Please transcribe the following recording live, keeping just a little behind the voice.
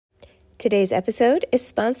Today's episode is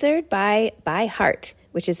sponsored by ByHeart,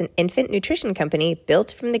 which is an infant nutrition company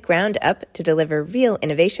built from the ground up to deliver real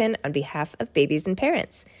innovation on behalf of babies and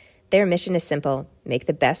parents. Their mission is simple: make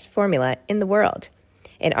the best formula in the world.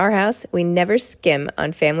 In our house, we never skim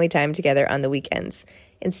on family time together on the weekends.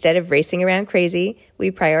 Instead of racing around crazy,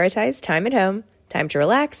 we prioritize time at home, time to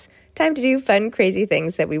relax, time to do fun, crazy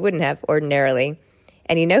things that we wouldn't have ordinarily.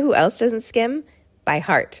 And you know who else doesn't skim?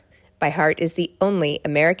 ByHeart. ByHeart is the only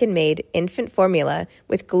American-made infant formula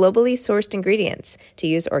with globally sourced ingredients to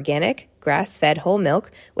use organic, grass-fed whole milk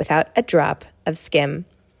without a drop of skim.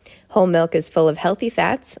 Whole milk is full of healthy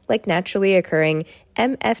fats like naturally occurring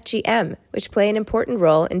MFGM, which play an important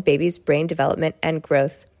role in babies' brain development and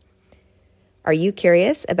growth. Are you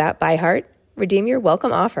curious about ByHeart? Redeem your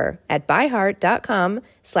welcome offer at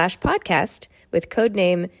byheart.com/podcast with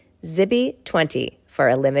codename Zibby20 for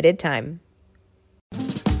a limited time.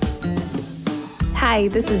 Hi,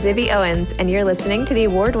 this is Zibby Owens, and you're listening to the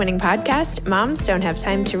award-winning podcast, Moms Don't Have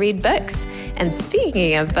Time to Read Books. And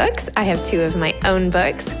speaking of books, I have two of my own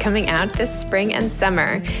books coming out this spring and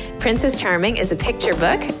summer. Princess Charming is a picture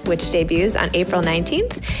book, which debuts on April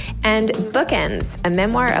 19th, and Bookends, a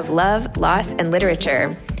memoir of love, loss, and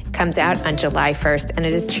literature, comes out on July 1st, and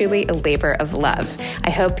it is truly a labor of love. I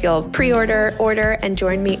hope you'll pre-order, order, and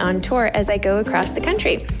join me on tour as I go across the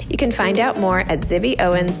country. You can find out more at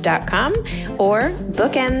zibbyowens.com or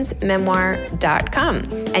bookendsmemoir.com.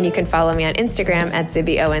 And you can follow me on Instagram at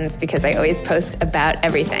zibbyowens because I always post about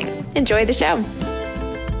everything. Enjoy the show.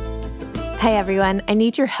 Hi, everyone. I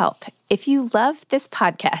need your help. If you love this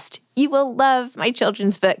podcast, you will love my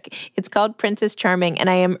children's book. It's called Princess Charming, and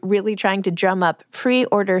I am really trying to drum up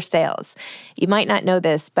pre-order sales. You might not know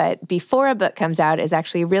this, but before a book comes out is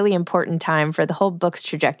actually a really important time for the whole book's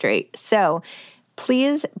trajectory. So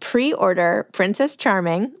please pre-order Princess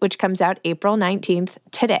Charming, which comes out April 19th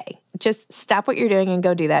today. Just stop what you're doing and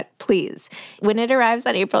go do that, please. When it arrives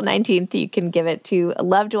on April 19th, you can give it to a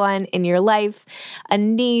loved one in your life, a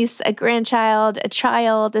niece, a grandchild, a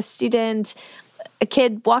child, a student, a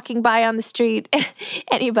kid walking by on the street,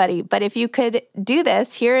 anybody. But if you could do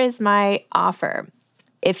this, here is my offer.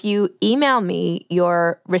 If you email me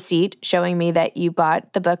your receipt showing me that you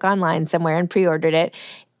bought the book online somewhere and pre-ordered it,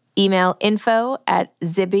 email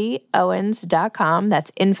info@zibbyowens.com.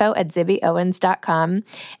 That's info@zibbyowens.com.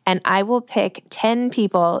 And I will pick 10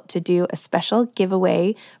 people to do a special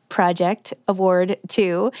giveaway project award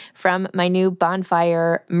to from my new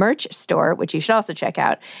Bonfire merch store, which you should also check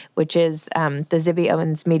out, which is the Zibby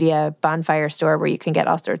Owens Media Bonfire store, where you can get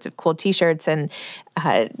all sorts of cool t-shirts and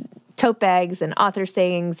tote bags and author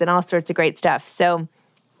sayings and all sorts of great stuff. So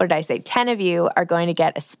what did I say? 10 of you are going to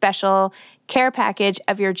get a special care package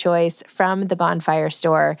of your choice from the Bonfire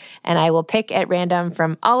store, and I will pick at random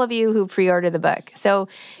from all of you who pre-order the book. So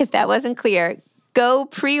if that wasn't clear, go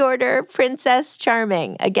pre-order Princess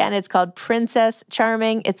Charming. Again, it's called Princess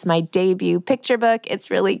Charming. It's my debut picture book. It's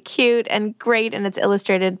really cute and great, and it's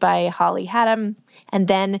illustrated by Holly Haddam. And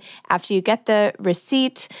then after you get the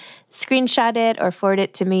receipt, screenshot it or forward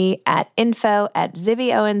it to me at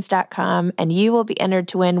info@zibbyowens.com, and you will be entered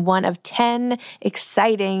to win one of 10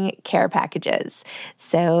 exciting care packages.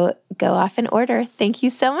 So go off and order. Thank you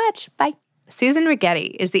so much. Bye. Susan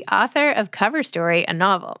Rigetti is the author of Cover Story, a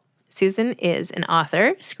novel. Susan is an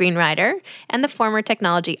author, screenwriter, and the former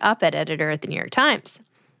technology op-ed editor at the New York Times.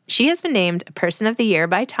 She has been named a Person of the Year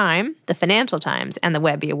by Time, the Financial Times, and the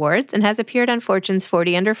Webby Awards, and has appeared on Fortune's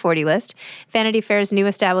 40 Under 40 list, Vanity Fair's New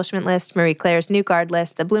Establishment list, Marie Claire's New Guard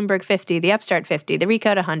list, the Bloomberg 50, the Upstart 50, the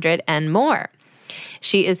Recode 100, and more.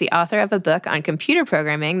 She is the author of a book on computer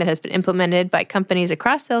programming that has been implemented by companies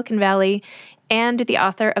across Silicon Valley, and the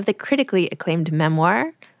author of the critically acclaimed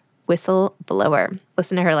memoir, Whistleblower.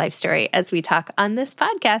 Listen to her life story as we talk on this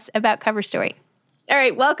podcast about Cover Story. All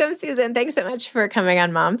right, welcome, Susan. Thanks so much for coming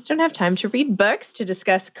on Moms Don't Have Time to Read Books to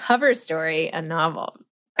discuss Cover Story, a novel.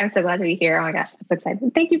 I'm so glad to be here. Oh my gosh, I'm so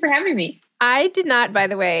excited. Thank you for having me. I did not, by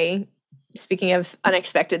the way, speaking of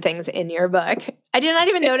unexpected things in your book, I did not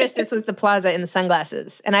even notice this was the plaza in the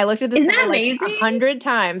sunglasses. And I looked at this cover like 100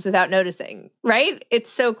 times without noticing, right?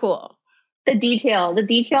 It's so cool. The detail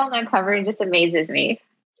on that cover just amazes me.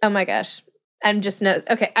 Oh my gosh. I'm just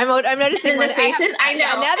okay. I'm noticing the faces. I know.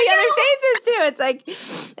 Now the other faces too. It's like,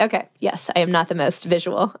 okay, yes, I am not the most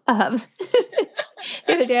visual. The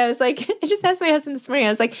other day I was like, I just asked my husband this morning. I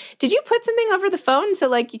was like, did you put something over the phone so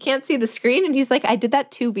like you can't see the screen? And he's like, I did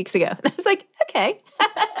that 2 weeks ago. And I was like, okay.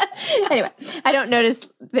 Anyway, I don't notice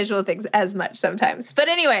visual things as much sometimes. But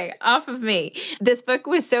anyway, off of me. This book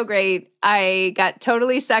was so great. I got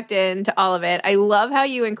totally sucked into all of it. I love how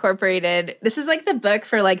you incorporated, this is like the book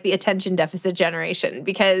for like the attention deficit generation,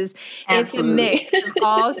 because it's a mix of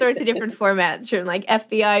all sorts of different formats, from like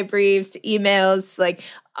FBI briefs to emails. Like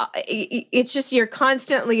it's just, you're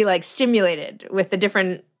constantly like stimulated with the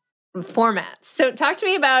different formats. So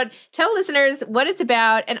tell listeners what it's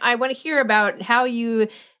about. And I want to hear about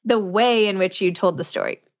the way in which you told the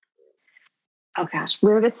story. Oh gosh,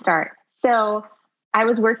 where to start? So I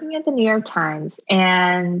was working at the New York Times,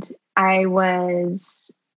 and I was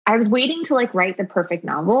waiting to like write the perfect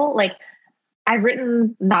novel. Like, I've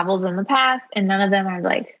written novels in the past, and none of them are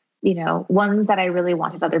like, ones that I really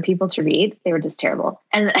wanted other people to read. They were just terrible.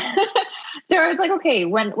 And so I was like, okay,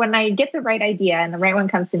 when I get the right idea and the right one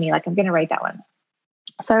comes to me, like, I'm going to write that one.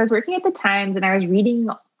 So I was working at the Times, and I was reading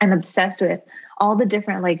and obsessed with all the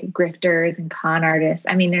different like grifters and con artists.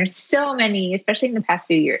 I mean, there's so many, especially in the past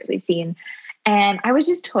few years we've seen. And I was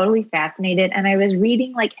just totally fascinated. And I was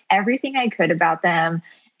reading like everything I could about them,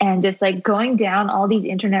 and just like going down all these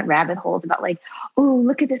internet rabbit holes about like, oh,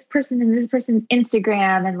 look at this person and this person's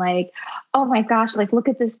Instagram. And like, oh my gosh, like look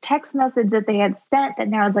at this text message that they had sent that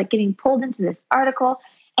now is like getting pulled into this article.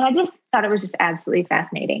 And I just thought it was just absolutely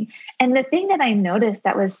fascinating. And the thing that I noticed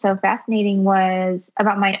that was so fascinating was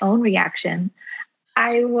about my own reaction.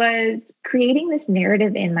 I was creating this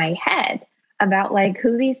narrative in my head about like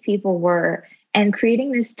who these people were, and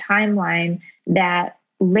creating this timeline that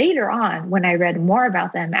later on, when I read more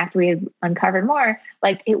about them after we had uncovered more,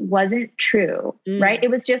 like it wasn't true, right?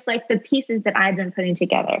 It was just like the pieces that I'd been putting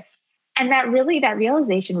together. And that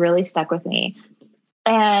realization really stuck with me.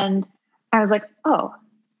 And I was like, oh,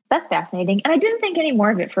 that's fascinating. And I didn't think any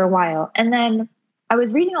more of it for a while. And then I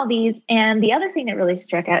was reading all these, and the other thing that really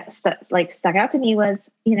stuck out to me was,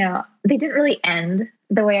 they didn't really end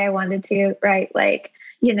the way I wanted to, right? Like,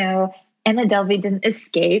 Anna Delvey didn't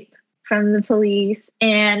escape from the police.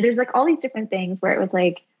 And there's like all these different things where it was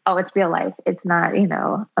like, oh, it's real life. It's not,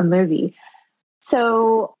 a movie.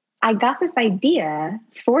 So I got this idea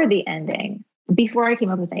for the ending before I came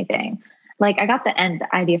up with anything. Like, I got the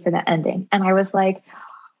idea for the ending, and I was like,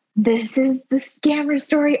 this is the scammer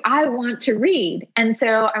story I want to read. And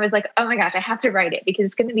so I was like, oh my gosh, I have to write it because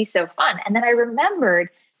it's going to be so fun. And then I remembered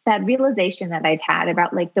that realization that I'd had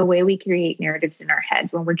about like the way we create narratives in our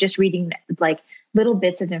heads when we're just reading like little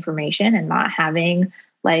bits of information and not having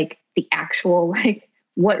like the actual, like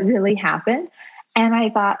what really happened. And I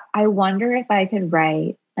thought, I wonder if I could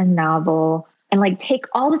write a novel and like take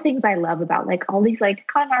all the things I love about like all these like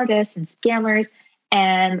con artists and scammers,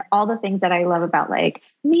 and all the things that I love about like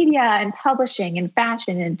media and publishing and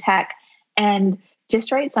fashion and tech, and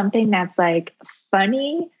just write something that's like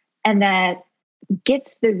funny and that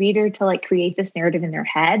gets the reader to like create this narrative in their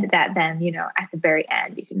head that then, at the very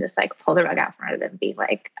end, you can just like pull the rug out from under them and be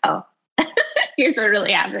like, oh, here's what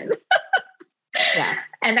really happened. Yeah.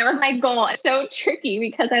 And that was my goal. It's so tricky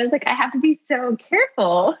because I was like, I have to be so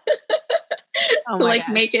careful to like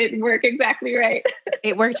make it work exactly right.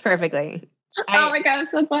 It worked perfectly. Oh my God, I'm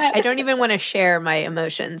so glad. I don't even want to share my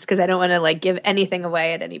emotions because I don't want to like give anything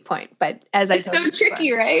away at any point. But as I told you, it's so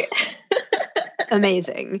tricky, right?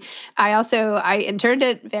 Amazing. I interned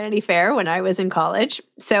at Vanity Fair when I was in college.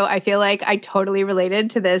 So I feel like I totally related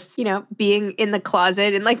to this, being in the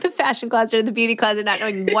closet, in like the fashion closet or the beauty closet, not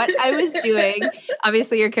knowing what I was doing.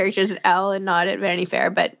 Obviously your character's at Elle and not at Vanity Fair,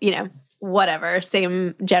 but whatever,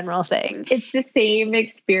 same general thing. It's the same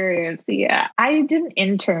experience. Yeah. I didn't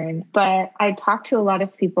intern, but I talked to a lot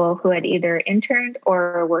of people who had either interned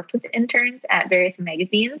or worked with interns at various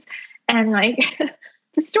magazines. And like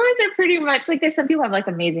the stories are pretty much like, there's some people have like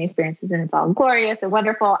amazing experiences and it's all glorious and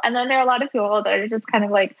wonderful. And then there are a lot of people that are just kind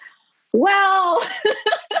of like, well,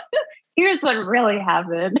 here's what really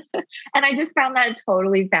happened. And I just found that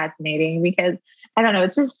totally fascinating because I don't know,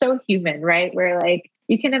 it's just so human, right? Where like,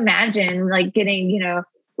 you can imagine like getting,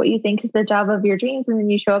 what you think is the job of your dreams. And then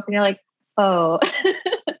you show up and you're like, oh,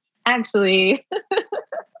 actually,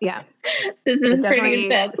 yeah, this is pretty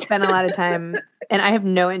intense. Spent a lot of time, and I have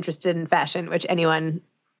no interest in fashion, which anyone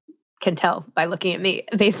can tell by looking at me,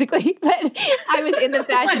 basically. But I was in the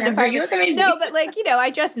fashion department. No, but like, I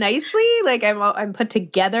dress nicely. Like I'm put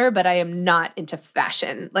together, but I am not into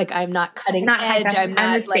fashion. Like I'm not cutting edge. I'm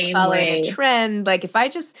not like following a trend. Like if I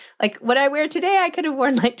just like what I wear today, I could have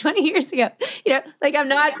worn like 20 years ago. Like I'm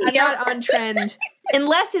not on trend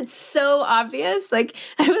Unless it's so obvious. Like,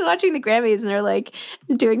 I was watching the Grammys and they're like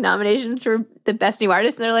doing nominations for the best new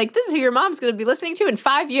artist. And they're like, this is who your mom's going to be listening to in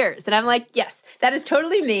 5 years. And I'm like, yes, that is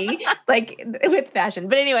totally me, like with fashion.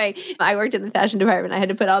 But anyway, I worked in the fashion department. I had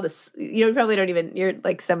to put all this, you probably don't even, you're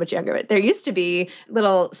like so much younger, but there used to be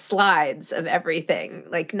little slides of everything,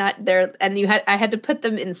 like not there. And I had to put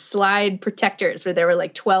them in slide protectors where there were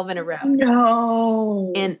like 12 in a row.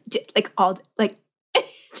 No. And like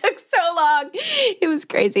took so long. It was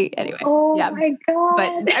crazy. Anyway. Oh my God.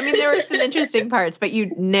 But I mean, there were some interesting parts, but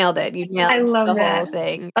you nailed it. You nailed the whole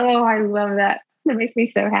thing. Oh, I love that. That makes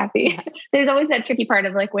me so happy. There's always that tricky part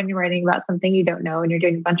of like when you're writing about something you don't know and you're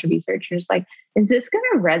doing a bunch of research, you're just like, is this going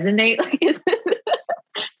to resonate? Like,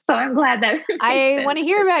 so I'm glad that I want to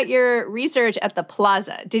hear about your research at the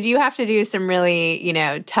Plaza. Did you have to do some really,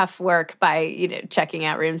 tough work by, checking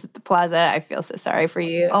out rooms at the Plaza? I feel so sorry for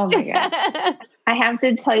you. Oh my God. I have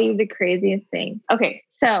to tell you the craziest thing. Okay.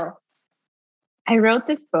 So I wrote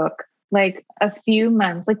this book like a few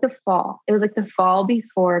months, like the fall. It was like the fall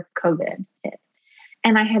before COVID hit.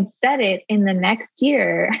 And I had set it in the next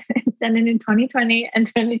year, sent it in 2020 and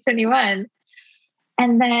 2021.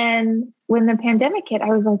 And then when the pandemic hit, I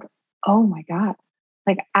was like, oh my God,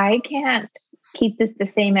 like I can't keep this the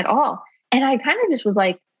same at all. And I kind of just was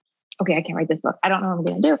like, okay, I can't write this book. I don't know what I'm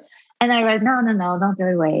going to do. And I read, no, don't throw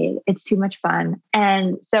it away. It's too much fun.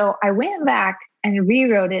 And so I went back and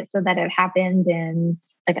rewrote it so that it happened in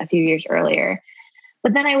like a few years earlier.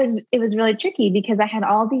 But then it was really tricky because I had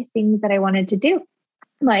all these things that I wanted to do,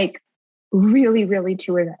 like really, really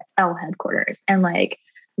tour the Elle headquarters and like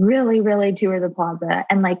really, really tour the Plaza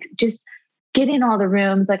and like just get in all the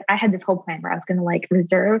rooms. Like I had this whole plan where I was going to like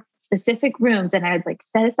reserve specific rooms and I would like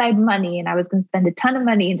set aside money and I was going to spend a ton of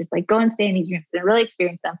money and just like go and stay in these rooms and really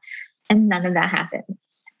experience them. And none of that happened.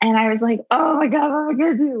 And I was like, oh my God, what am I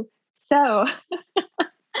going to do? So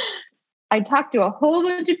I talked to a whole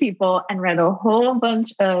bunch of people and read a whole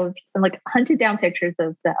bunch of, and like hunted down pictures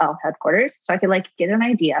of the Elle headquarters so I could like get an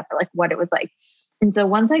idea for like what it was like. And so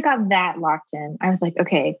once I got that locked in, I was like,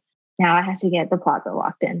 okay, now I have to get the Plaza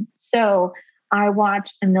locked in. So I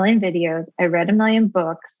watched a million videos. I read a million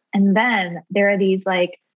books. And then there are these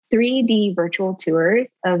like 3D virtual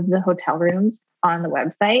tours of the hotel rooms on the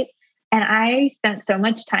website. And I spent so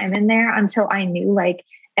much time in there until I knew like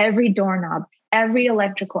every doorknob, every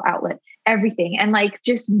electrical outlet, everything. And like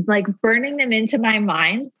just like burning them into my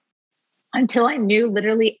mind until I knew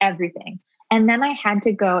literally everything. And then I had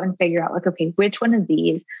to go and figure out like, okay, which one of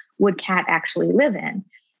these would Kat actually live in?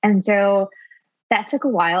 And so that took a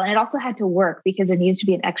while. And it also had to work because there needed to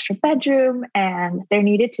be an extra bedroom and there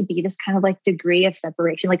needed to be this kind of like degree of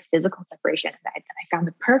separation, like physical separation. And I found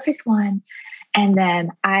the perfect one. And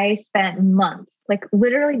then I spent months, like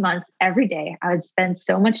literally months every day. I would spend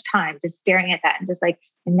so much time just staring at that and just like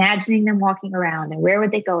imagining them walking around and where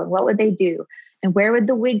would they go and what would they do? And where would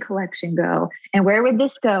the wig collection go? And where would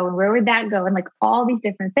this go? And where would that go? And like all these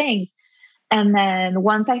different things. And then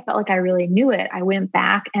once I felt like I really knew it, I went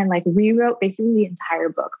back and like rewrote basically the entire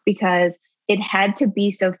book because it had to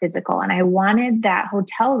be so physical. And I wanted that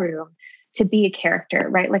hotel room to be a character,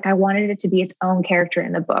 right? Like I wanted it to be its own character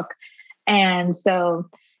in the book. And so,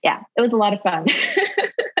 yeah, it was a lot of fun.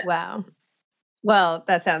 Wow. Well,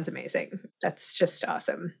 that sounds amazing. That's just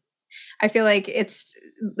awesome. I feel like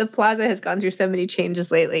the Plaza has gone through so many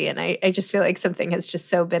changes lately. And I just feel like something has just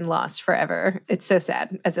so been lost forever. It's so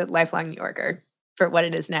sad as a lifelong New Yorker for what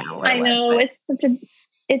it is now. I know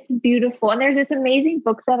it's beautiful. And there's this amazing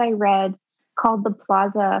book that I read called The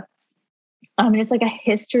Plaza. And it's like a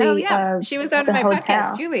history of she was on my hotel.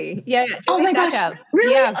 podcast, Julie. Yeah. Oh my gosh.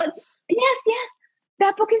 Really? Yeah. Yes.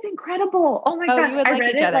 That book is incredible. Oh my gosh. You would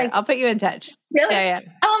like each other. Like, I'll put you in touch. Really? Yeah.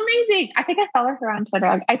 Oh, amazing. I think I follow her on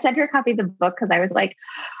Twitter. I sent her a copy of the book because I was like,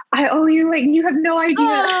 I owe you, like, you have no idea.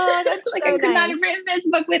 Oh, that's like so I could not have written this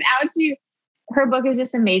book without you. Her book is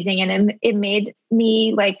just amazing. And it made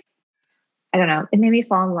me like, I don't know, it made me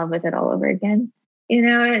fall in love with it all over again. You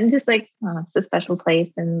know, and just like, it's a special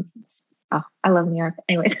place. And I love New York.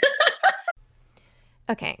 Anyways.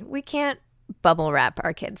 Okay, we can't bubble wrap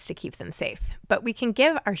our kids to keep them safe, but we can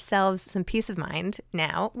give ourselves some peace of mind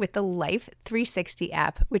now with the Life 360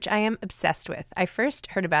 app, which I am obsessed with. I first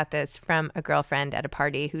heard about this from a girlfriend at a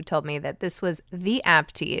party who told me that this was the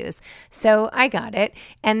app to use. So I got it,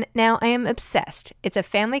 and now I am obsessed. It's a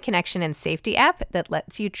family connection and safety app that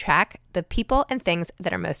lets you track the people and things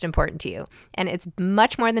that are most important to you. And it's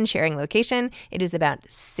much more than sharing location. It is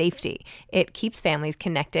about safety. It keeps families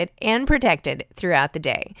connected and protected throughout the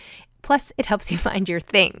day. Plus, it helps you find your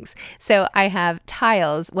things. So I have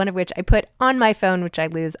tiles, one of which I put on my phone, which I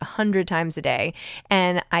lose 100 times a day,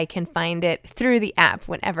 and I can find it through the app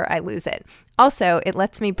whenever I lose it. Also, it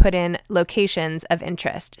lets me put in locations of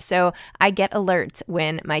interest. So I get alerts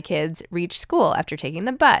when my kids reach school after taking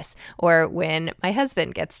the bus, or when my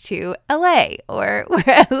husband gets to LA, or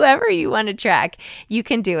whoever you want to track. You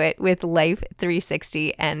can do it with Life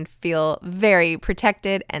 360 and feel very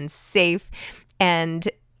protected and safe. And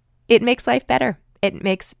it makes life better. It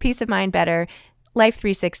makes peace of mind better. Life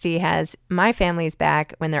 360 has my family's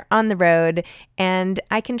back when they're on the road, and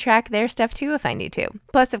I can track their stuff too if I need to.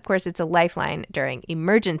 Plus, of course, it's a lifeline during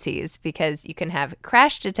emergencies because you can have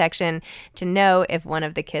crash detection to know if one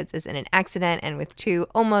of the kids is in an accident. And with 2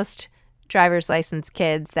 almost driver's license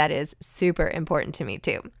kids, that is super important to me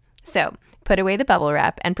too. So put away the bubble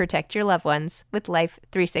wrap and protect your loved ones with Life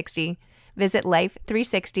 360. Visit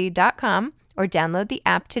life360.com or download the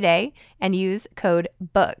app today and use code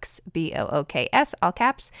BOOKS, BOOKS, all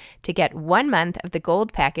caps, to get 1 month of the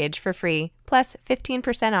gold package for free, plus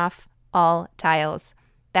 15% off all tiles.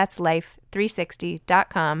 That's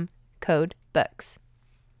life360.com, code BOOKS.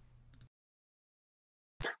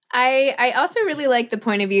 I also really like the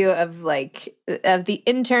point of view of the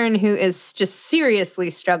intern who is just seriously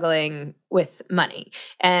struggling with money,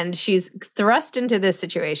 and she's thrust into this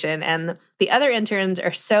situation, and the other interns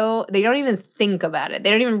they don't even think about it.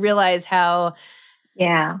 They don't even realize they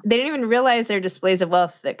don't even realize their displays of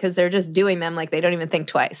wealth because they're just doing them. Like, they don't even think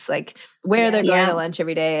twice, like where they're going to lunch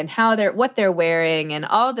every day and what they're wearing and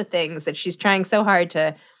all the things that she's trying so hard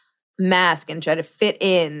to mask and try to fit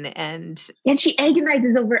in. And she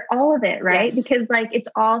agonizes over all of it, right? Yes. Because it's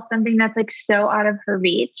all something that's so out of her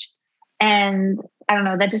reach. And I don't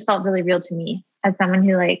know, that just felt really real to me as someone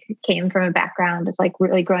who came from a background of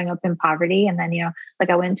really growing up in poverty. And then,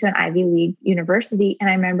 I went to an Ivy League university, and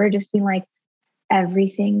I remember just being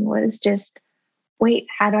everything was just, wait,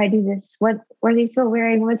 how do I do this? What are these people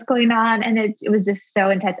wearing? What's going on? And it was just so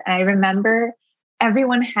intense. And I remember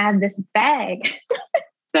everyone had this bag.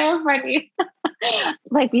 So funny.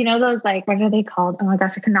 Those, what are they called? Oh my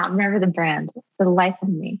gosh, I cannot remember the brand for the life of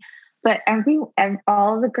me. But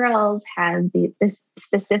all the girls had this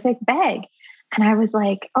specific bag. And I was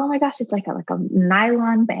like, oh my gosh, it's like a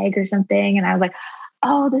nylon bag or something. And I was like,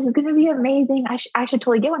 oh, this is going to be amazing. I should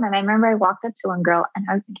totally get one. And I remember I walked up to one girl and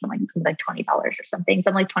I was thinking it's $20 or something.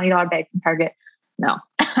 Some $20 bag from Target. No,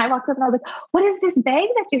 I walked up and I was like, what is this bag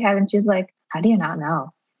that you have? And she was like, how do you not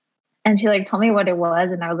know? And she told me what it was,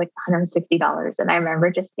 and I was $160. And I remember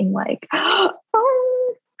just being oh,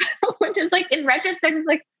 which is in retrospect, it's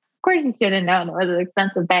of course you shouldn't know, it was an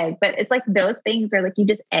expensive bag. But it's those things where you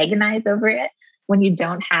just agonize over it when you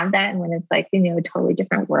don't have that, and when it's a totally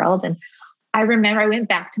different world. And I remember I went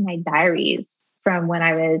back to my diaries from when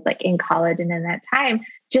I was in college and in that time,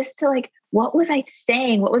 just to what was I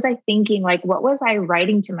saying? What was I thinking? What was I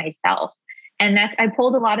writing to myself? And I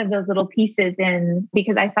pulled a lot of those little pieces in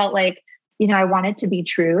because I felt I wanted to be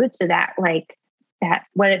true to that, that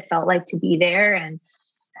what it felt like to be there. And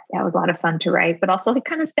that was a lot of fun to write, but also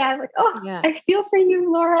kind of sad. I feel for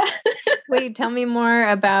you, Laura. Wait, tell me more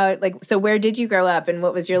about so where did you grow up and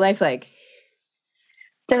what was your life like?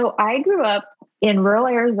 So I grew up in rural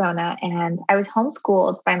Arizona, and I was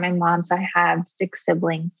homeschooled by my mom. So I have 6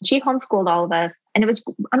 siblings. She homeschooled all of us, and it was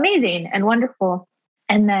amazing and wonderful.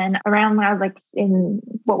 And then around when I was in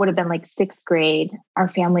what would have been 6th grade, our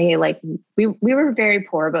family, we were very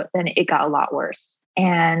poor, but then it got a lot worse.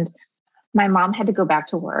 And my mom had to go back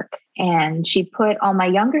to work, and she put all my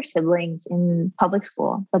younger siblings in public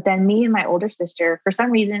school. But then me and my older sister, for some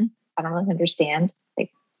reason, I don't really understand.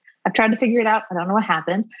 I've tried to figure it out. I don't know what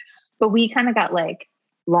happened, but we kind of got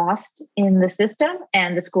lost in the system,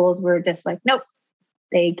 and the schools were just nope,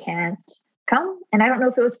 they can't come. And I don't know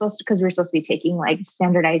if it was because we were supposed to be taking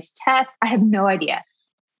standardized tests. I have no idea,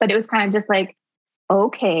 but it was kind of just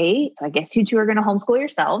okay, so I guess you two are going to homeschool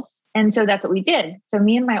yourselves. And so that's what we did. So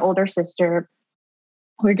me and my older sister,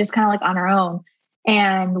 we were just kind of on our own.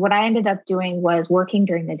 And what I ended up doing was working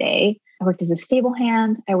during the day. I worked as a stable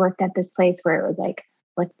hand. I worked at this place where it was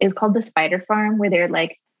it was called the Spider Farm, where they'd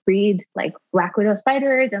breed black widow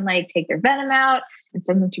spiders and take their venom out and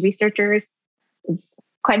send them to researchers.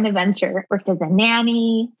 Quite an adventure. Worked as a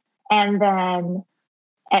nanny. And then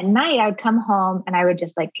at night I would come home and I would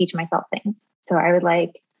just teach myself things. So I would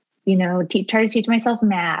try to teach myself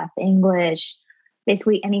math, English,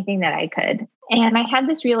 basically anything that I could. And I had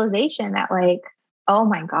this realization that oh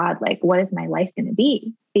my God, what is my life going to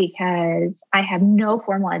be? Because I have no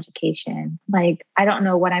formal education. I don't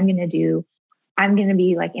know what I'm going to do. I'm going to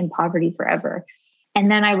be in poverty forever. And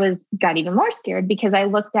then got even more scared because I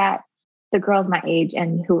looked at the girls my age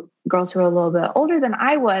and girls who were a little bit older than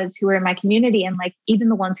I was, who were in my community, and like even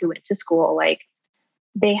the ones who went to school, like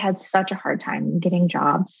they had such a hard time getting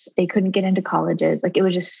jobs. They couldn't get into colleges. Like it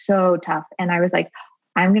was just so tough. And I was like,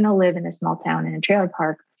 I'm going to live in a small town in a trailer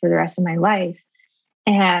park for the rest of my life.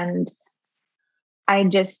 And I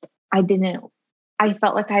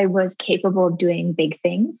felt like I was capable of doing big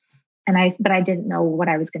things. But I didn't know what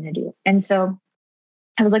I was going to do. And so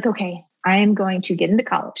I was like, okay, I am going to get into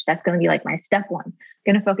college. That's going to be like my step one. I'm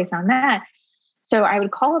going to focus on that. So I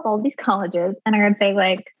would call up all these colleges and I would say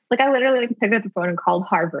like I literally like picked up the phone and called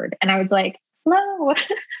Harvard. And I was like, hello,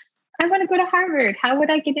 I want to go to Harvard. How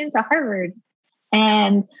would I get into Harvard?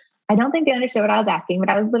 And I don't think they understood what I was asking, but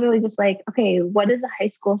I was literally just like, okay, what does a high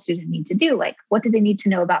school student need to do? Like, what do they need to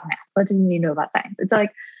know about math? What do they need to know about science? It's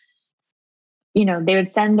like, they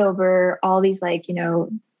would send over all these like,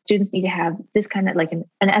 students need to have this kind of like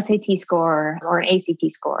an SAT score or an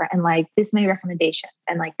ACT score and like this many recommendations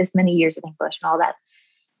and like this many years of English and all that.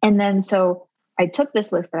 And then so I took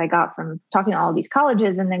this list that I got from talking to all these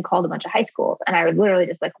colleges and then called a bunch of high schools. And I would literally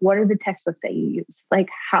just like, what are the textbooks that you use? Like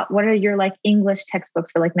what are your like English textbooks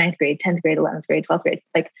for like 9th grade, 10th grade, 11th grade, 12th grade?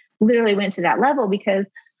 Like literally went to that level because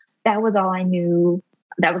that was all I knew.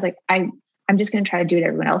 That was like, I'm just going to try to do what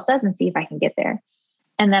everyone else does and see if I can get there.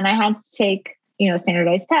 And then I had to take,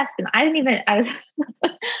 standardized tests. And I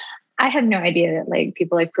had no idea that like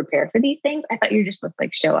people like prepare for these things. I thought you're just supposed to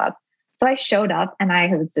like show up. So I showed up and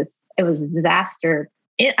it was a disaster.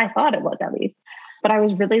 I thought it was at least, but I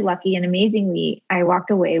was really lucky. And amazingly, I walked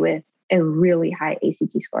away with a really high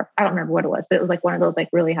ACT score. I don't remember what it was, but it was like one of those like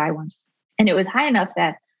really high ones. And it was high enough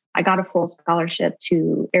that I got a full scholarship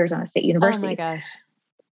to Arizona State University. Oh my gosh.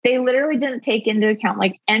 They literally didn't take into account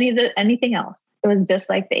like anything else. It was just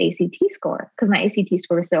like the ACT score because my ACT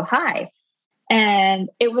score was so high. And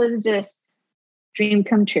it was just dream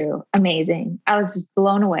come true. Amazing. I was just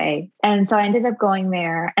blown away. And so I ended up going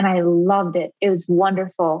there and I loved it. It was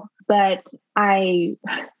wonderful. But I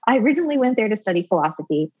originally went there to study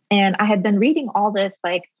philosophy and I had been reading all this,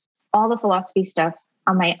 like all the philosophy stuff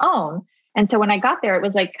on my own. And so when I got there, it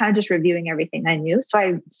was like kind of just reviewing everything I knew. So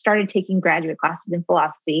I started taking graduate classes in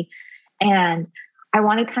philosophy and I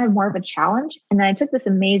wanted kind of more of a challenge. And then I took this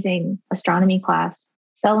amazing astronomy class,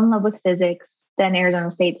 fell in love with physics. Then Arizona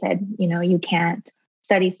State said, you can't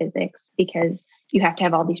study physics because you have to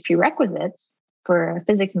have all these prerequisites for a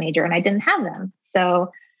physics major. And I didn't have them.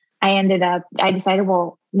 So I decided,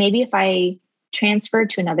 well, maybe if I transfer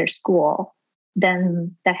to another school,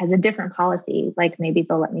 then that has a different policy. Like maybe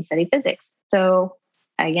they'll let me study physics. So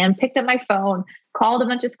I again picked up my phone, called a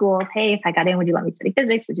bunch of schools. Hey, if I got in, would you let me study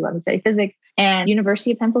physics? Would you let me study physics? And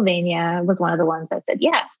University of Pennsylvania was one of the ones that said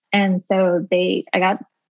yes. And so I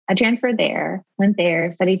transferred there, went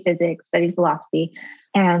there, studied physics, studied philosophy.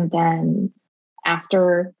 And then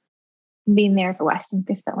after being there for I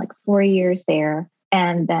think I spent like 4 years there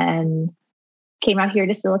and then came out here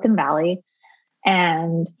to Silicon Valley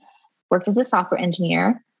and worked as a software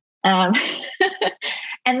engineer. And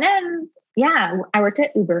then, I worked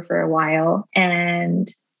at Uber for a while.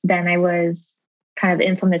 And then I was kind of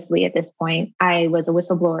infamously at this point, I was a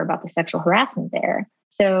whistleblower about the sexual harassment there.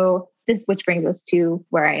 So which brings us to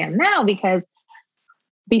where I am now, because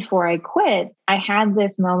before I quit, I had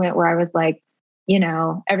this moment where I was like,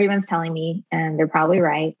 everyone's telling me, and they're probably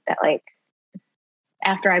right, that like,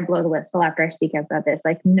 after I blow the whistle, after I speak up about this,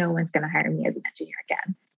 like no one's going to hire me as an engineer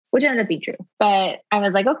again, which ended up being true. But I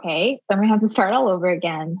was like, okay, so I'm going to have to start all over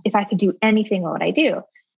again. If I could do anything, what would I do?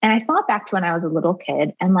 And I thought back to when I was a little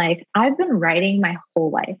kid and like, I've been writing my whole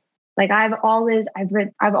life. Like I've always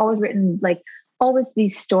written like always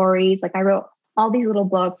these stories. Like I wrote all these little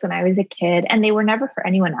books when I was a kid and they were never for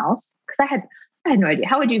anyone else. Cause I had no idea.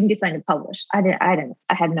 How would you even get something to publish? I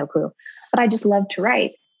had no clue, but I just loved to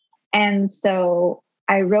write. And so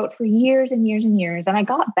I wrote for years and years and years and I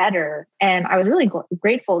got better. And I was really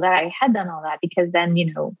grateful that I had done all that because then,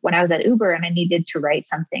 when I was at Uber and I needed to write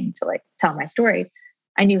something to like tell my story,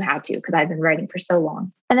 I knew how to because I've been writing for so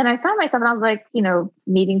long. And then I found myself and I was like,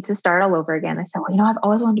 needing to start all over again. I said, well, I've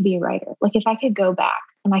always wanted to be a writer. Like if I could go back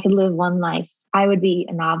and I could live one life, I would be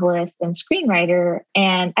a novelist and screenwriter.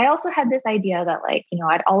 And I also had this idea that like,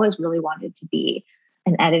 I'd always really wanted to be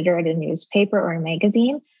an editor at a newspaper or a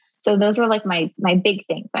magazine. So those were like my big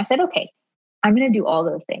things. I said, okay, I'm going to do all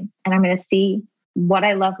those things and I'm going to see what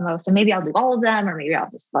I love most. And maybe I'll do all of them, or maybe I'll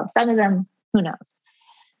just love some of them. Who knows?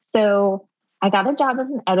 So I got a job as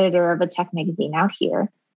an editor of a tech magazine out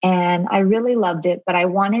here and I really loved it, but I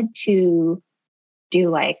wanted to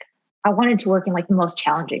work in like the most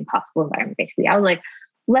challenging possible environment. Basically, I was like,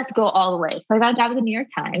 let's go all the way. So I got a job at the New York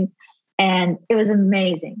Times And it was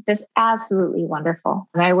amazing, just absolutely wonderful.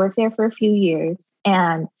 And I worked there for a few years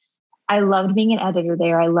and I loved being an editor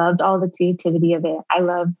there. I loved all the creativity of it. I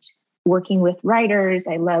loved working with writers.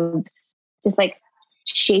 I loved just like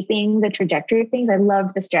shaping the trajectory of things. I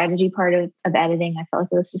loved the strategy part of editing. I felt like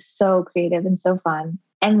it was just so creative and so fun.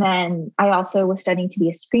 And then I also was studying to be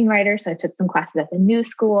a screenwriter. So I took some classes at the New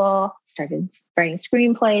School, started writing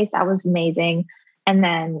screenplays. That was amazing. And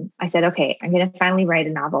then I said, okay, I'm going to finally write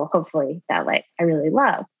a novel, hopefully that like I really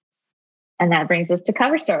love. And that brings us to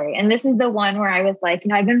Cover Story. And this is the one where I was like,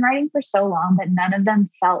 I've been writing for so long, but none of them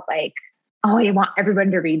felt like, oh, I want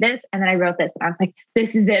everyone to read this. And then I wrote this and I was like,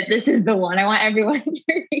 this is it. This is the one. I want everyone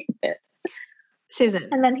to read this. Susan.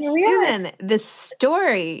 And then here we are. This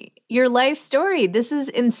story, your life story, this is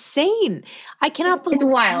insane. I cannot believe it's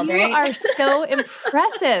wild, you right? are so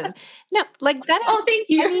impressive. No, like that is. Oh, thank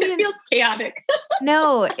you. It feels chaotic.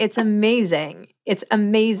 No, it's amazing. It's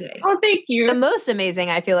amazing. Oh, thank you. The most amazing,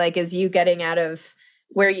 I feel like, is you getting out of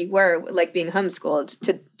where you were, like being homeschooled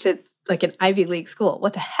to like an Ivy League school.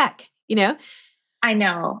 What the heck, I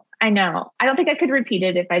know. I don't think I could repeat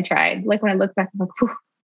it if I tried. Like when I look back, I'm like, whew,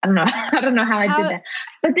 I don't know how I did that.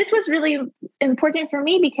 But this was really important for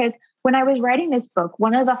me because when I was writing this book,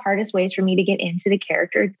 one of the hardest ways for me to get into the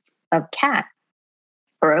characters of Kat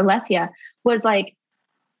or Alessia was like,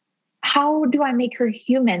 how do I make her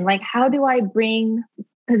human? Like, how do I bring,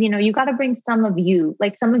 because, you got to bring some of you,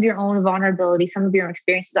 like some of your own vulnerability, some of your own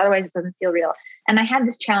experiences. Otherwise it doesn't feel real. And I had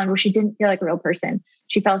this challenge where she didn't feel like a real person.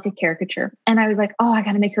 She felt like a caricature. And I was like, oh, I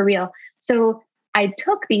got to make her real. So I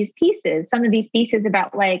took some of these pieces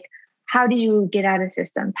about like, how do you get out of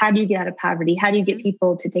systems? How do you get out of poverty? How do you get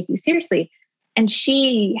people to take you seriously? And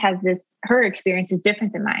she has her experience is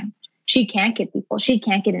different than mine. She can't get people. She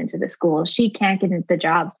can't get into the schools. She can't get into the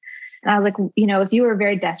jobs. And I was like, if you were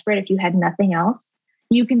very desperate, if you had nothing else,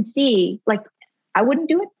 you can see, like, I wouldn't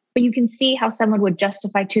do it, but you can see how someone would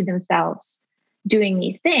justify to themselves doing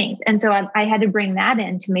these things. And so I had to bring that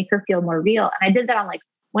in to make her feel more real. And I did that on like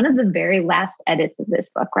one of the very last edits of this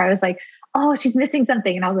book where I was like, oh, she's missing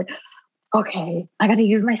something. And I was like, okay, I got to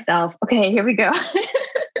use myself. Okay, here we go.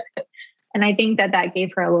 And I think that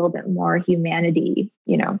gave her a little bit more humanity,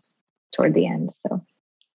 toward the end. So,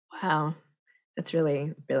 wow. That's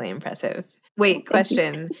really, really impressive. Wait,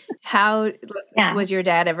 question. How was your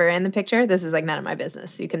dad ever in the picture? This is like none of my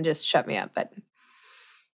business. You can just shut me up, but.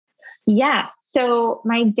 Yeah. So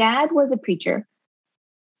my dad was a preacher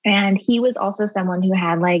and he was also someone who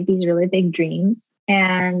had like these really big dreams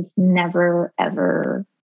and never, ever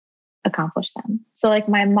accomplished them. So like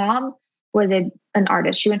my mom was an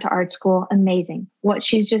artist. She went to art school. Amazing.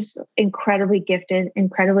 She's just incredibly gifted,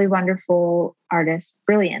 incredibly wonderful artist,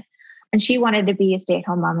 brilliant. And she wanted to be a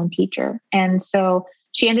stay-at-home mom and teacher. And so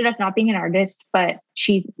she ended up not being an artist, but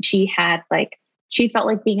she felt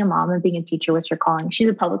like being a mom and being a teacher was her calling. She's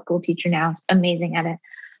a public school teacher now, amazing at it.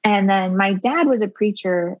 And then my dad was a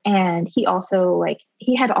preacher and he also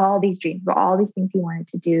he had all these dreams, all these things he wanted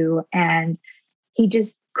to do. And he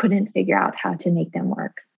just couldn't figure out how to make them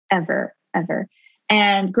work ever.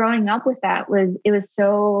 And growing up with that was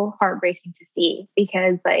so heartbreaking to see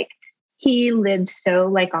because he lived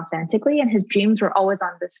so authentically and his dreams were always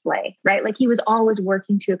on display, right? Like he was always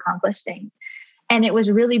working to accomplish things. And it was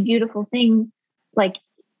a really beautiful thing.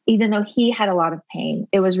 Even though he had a lot of pain,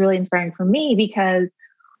 it was really inspiring for me because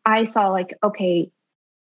I saw okay,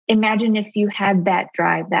 imagine if you had that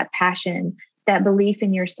drive, that passion, that belief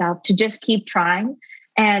in yourself to just keep trying.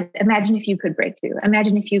 And imagine if you could break through.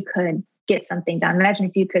 Imagine if you could get something done. Imagine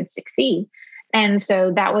if you could succeed. And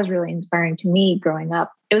so that was really inspiring to me growing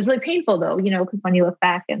up. It was really painful though, because when you look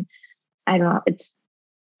back and I don't know,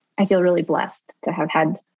 I feel really blessed to have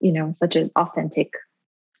had, such an authentic,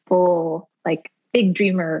 full, big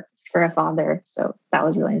dreamer for a father. So that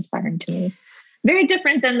was really inspiring to me. Very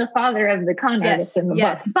different than the father of the con artist in the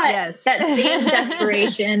book, but that same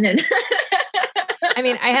desperation. And I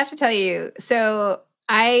mean, I have to tell you, so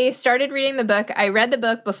I started reading the book. I read the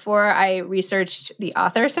book before I researched the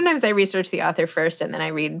author. Sometimes I research the author first and then I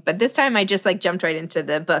read, but this time I just jumped right into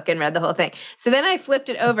the book and read the whole thing. So then I flipped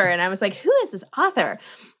it over and I was like, who is this author?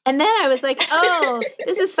 And then I was like, oh,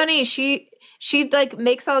 this is funny. She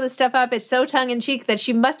makes all this stuff up. It's so tongue in cheek that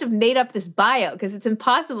she must have made up this bio because it's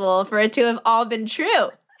impossible for it to have all been true.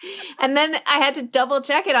 And then I had to double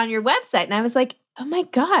check it on your website. And I was like, oh my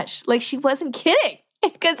gosh, she wasn't kidding.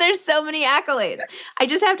 Because there's so many accolades. I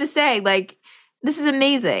just have to say, this is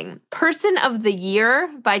amazing. Person of the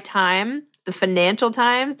Year by Time, the Financial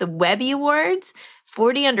Times, the Webby Awards,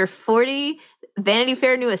 40 Under 40, Vanity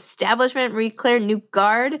Fair New Establishment, Marie Claire New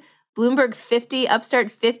Guard, Bloomberg 50, Upstart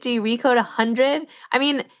 50, Recode 100. I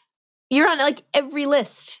mean, You're on like every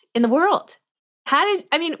list in the world.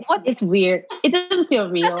 What? It's weird. It doesn't feel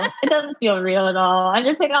real. It doesn't feel real at all. I'm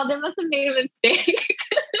just like, oh, they must have made a mistake.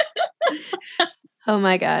 Oh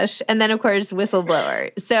my gosh. And then of course,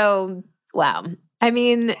 whistleblower. So, wow. I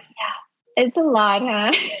mean, yeah, it's a lot,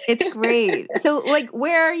 huh? It's great. So like,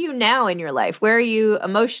 where are you now in your life? Where are you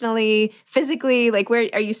emotionally, physically? Like, where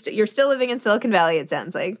are you? You're still living in Silicon Valley, it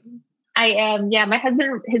sounds like. I am. Yeah. My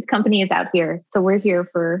husband, his company is out here. So we're here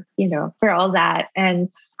for, for all that. And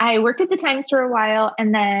I worked at the Times for a while.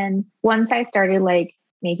 And then once I started like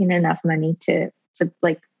making enough money to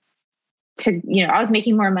I was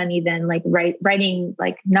making more money than like writing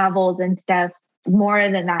like novels and stuff, more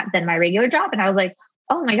than that than my regular job. And I was like,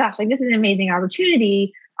 oh my gosh, like this is an amazing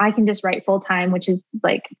opportunity. I can just write full time, which is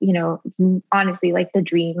like, honestly, like the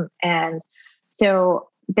dream. And so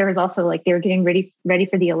there was also like, they were getting ready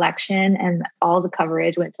for the election, and all the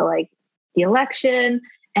coverage went to like the election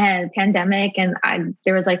and pandemic. And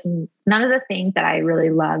there was like none of the things that I really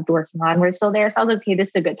loved working on were still there. So I was like, okay, this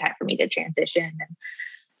is a good time for me to transition. And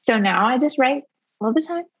so now I just write all the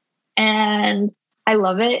time, and I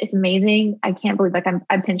love it. It's amazing. I can't believe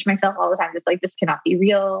I pinch myself all the time. Just like, this cannot be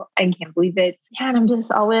real. I can't believe it. Yeah. And I'm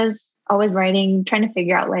just always writing, trying to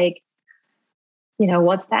figure out like,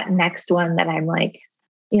 what's that next one that I'm like,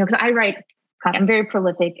 because I'm very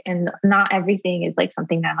prolific, and not everything is like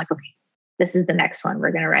something that I'm like, okay, this is the next one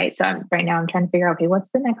we're going to write. So right now I'm trying to figure out, okay,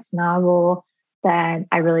 what's the next novel that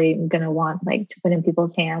I really am going to want like to put in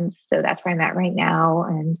people's hands. So that's where I'm at right now,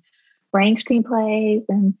 and writing screenplays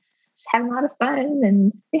and just having a lot of fun.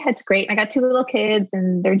 And yeah, it's great. I got 2 little kids,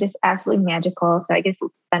 and they're just absolutely magical. So I get to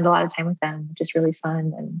spend a lot of time with them, which is really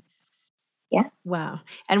fun. And yeah. Wow.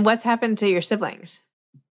 And what's happened to your siblings?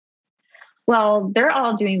 Well, they're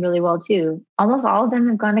all doing really well too. Almost all of them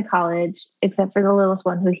have gone to college, except for the littlest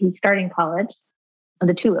one who he's starting college.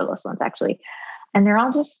 The 2 littlest ones actually. And they're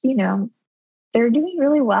all just, they're doing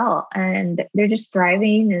really well, and they're just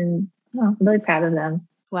thriving, and I'm really proud of them.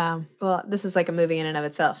 Wow. Well, this is like a movie in and of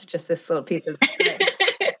itself, just this little piece of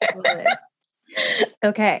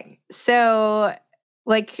Okay. So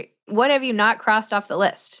like, what have you not crossed off the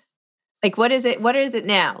list? Like, what is it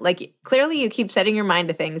now? Like, clearly you keep setting your mind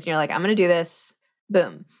to things and you're like, I'm going to do this.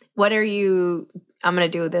 Boom. I'm going to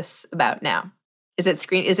do this about now. Is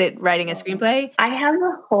it writing a screenplay? I have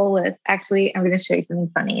a whole list. Actually, I'm going to show you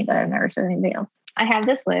something funny that I've never shown anybody else. I have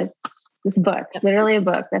this list, this book, literally a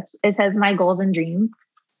book it says My Goals and Dreams.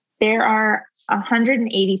 There are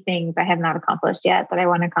 180 things I have not accomplished yet that I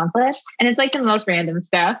want to accomplish. And it's like the most random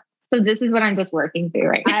stuff. So this is what I'm just working through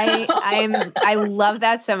right now. I love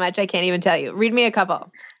that so much. I can't even tell you. Read me a couple.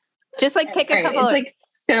 Just like pick a couple. It's like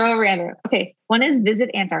so random. Okay. One is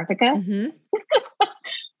visit Antarctica. Mm-hmm.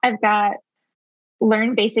 I've got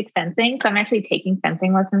learn basic fencing. So I'm actually taking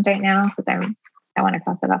fencing lessons right now because I want to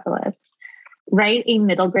cross it off the list. Write a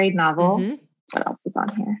middle grade novel. Mm-hmm. What else is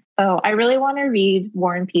on here? Oh, I really want to read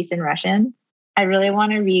War and Peace in Russian. I really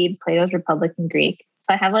want to read Plato's Republic in Greek.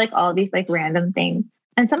 So I have like all these like random things.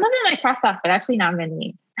 And some of them I crossed off, but actually not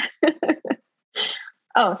many.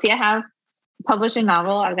 Oh, see, I have published a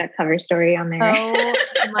novel. I've got cover story on there. Oh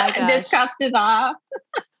my gosh. I just crossed it off.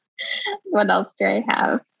 What else do I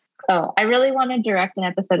have? Oh, I really want to direct an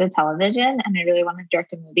episode of television, and I really want to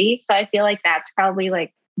direct a movie. So I feel like that's probably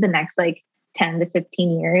like the next like 10 to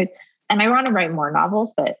 15 years. And I want to write more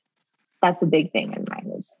novels, but that's a big thing in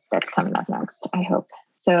mind that's coming up next, I hope.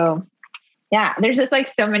 So yeah, there's just like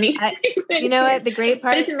so many things. You know what? The great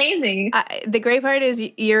part, but it's amazing. The great part is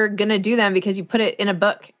you're going to do them because you put it in a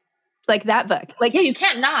book, like that book. Like, yeah, you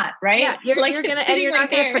can't not, right? Yeah, you're going to, and you're not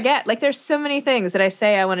going to forget. Like, there's so many things that I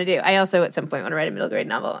say I want to do. I also at some point want to write a middle grade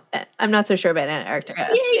novel. I'm not so sure about Antarctica.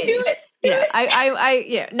 Yeah, you do it. Do it.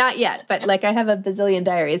 I not yet, but like I have a bazillion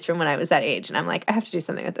diaries from when I was that age, and I'm like, I have to do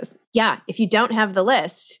something with this. Yeah, if you don't have the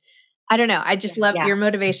list, I don't know. I just love your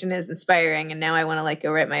motivation is inspiring. And now I want to like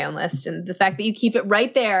go write my own list. And the fact that you keep it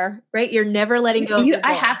right there, right? You're never letting go.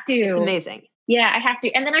 I have to. It's amazing. Yeah, I have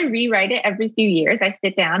to. And then I rewrite it every few years. I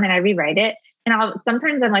sit down and I rewrite it. And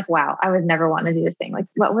sometimes I'm like, wow, I would never want to do this thing. Like,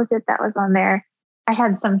 what was it that was on there? I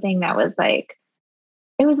had something that was like,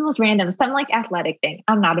 it was the most random, some like athletic thing.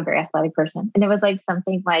 I'm not a very athletic person. And it was like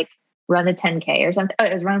something like run a 10K or something. Oh,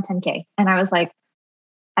 it was run a 10K. And I was like,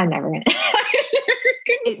 I'm never going to.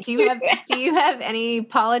 Do you have any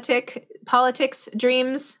politics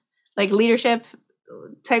dreams, like leadership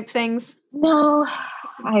type things? No,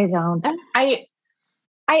 I don't. I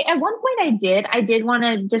at one point I did want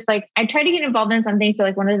to just like, I tried to get involved in something. So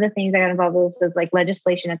like one of the things I got involved with was like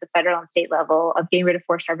legislation at the federal and state level of getting rid of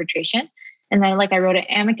forced arbitration. And then like I wrote an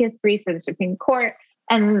amicus brief for the Supreme Court.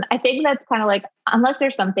 And I think that's kind of like, unless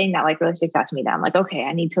there's something that like really sticks out to me that I'm like, okay,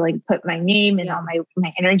 I need to like put my name and all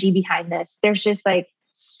my energy behind this. There's just like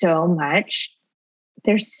so much.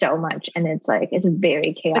 There's so much. And it's like, it's a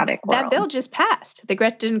very chaotic world. That bill just passed. The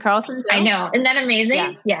Gretchen Carlson bill. I know. Isn't that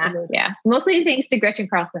amazing? Yeah. Mostly thanks to Gretchen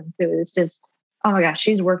Carlson, who is just, oh my gosh,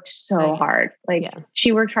 she's worked so hard. Like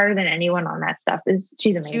she worked harder than anyone on that stuff.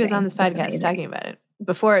 She's amazing. She was on this podcast talking about it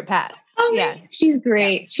before it passed. Oh yeah. She's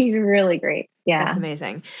great. Yeah. She's really great. Yeah. That's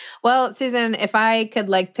amazing. Well, Susan, if I could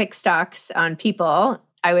like pick stocks on people,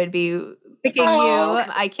 I would be picking you.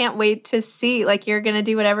 I can't wait to see, like, you're going to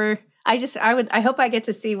do whatever. I hope I get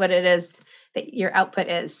to see what it is that your output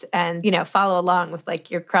is and, follow along with like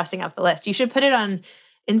you're crossing off the list. You should put it on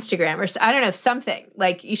Instagram or I don't know, something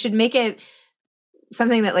like you should make it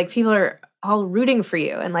something that like people are all rooting for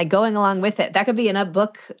you and like going along with it. That could be in a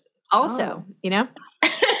book also,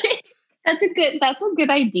 That's a good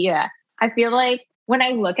idea. I feel like when I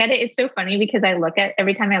look at it, it's so funny because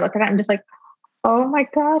every time I look at it, I'm just like, oh my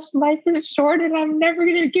gosh, life is short and I'm never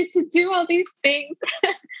going to get to do all these things.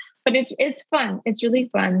 But it's fun. It's really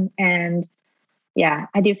fun. And yeah,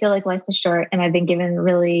 I do feel like life is short and I've been given a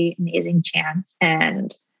really amazing chance.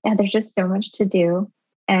 And yeah, there's just so much to do.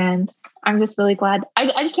 And I'm just really glad. I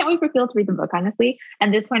just can't wait for Phil to read the book, honestly.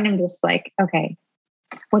 At this point, I'm just like, okay,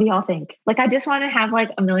 what do y'all think? Like, I just want to have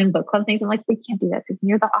like a million book club things. I'm like, we can't do that, Susan.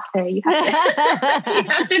 You're the author. You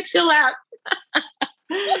have to chill out.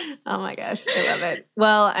 Oh my gosh, I love it.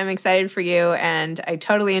 Well, I'm excited for you and I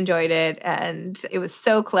totally enjoyed it. And it was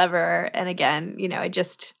so clever. And again, I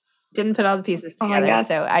just didn't put all the pieces together.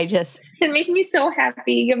 It makes me so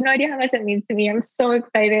happy. You have no idea how much that means to me. I'm so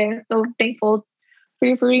excited. I'm so thankful for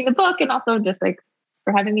you for reading the book and also just like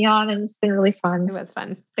for having me on. And it's been really fun. It was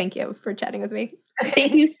fun. Thank you for chatting with me.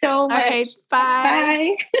 Thank you so much. All right,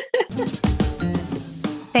 bye. Bye.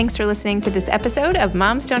 Thanks for listening to this episode of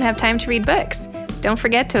Moms Don't Have Time to Read Books. Don't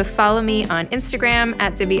forget to follow me on Instagram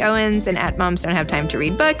at Zibby Owens and at Moms Don't Have Time to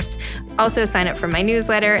Read Books. Also sign up for my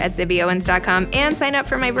newsletter at zibbyowens.com and sign up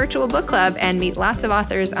for my virtual book club and meet lots of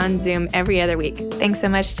authors on Zoom every other week. Thanks so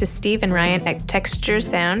much to Steve and Ryan at Texture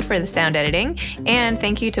Sound for the sound editing. And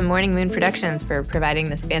thank you to Morning Moon Productions for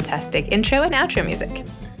providing this fantastic intro and outro music.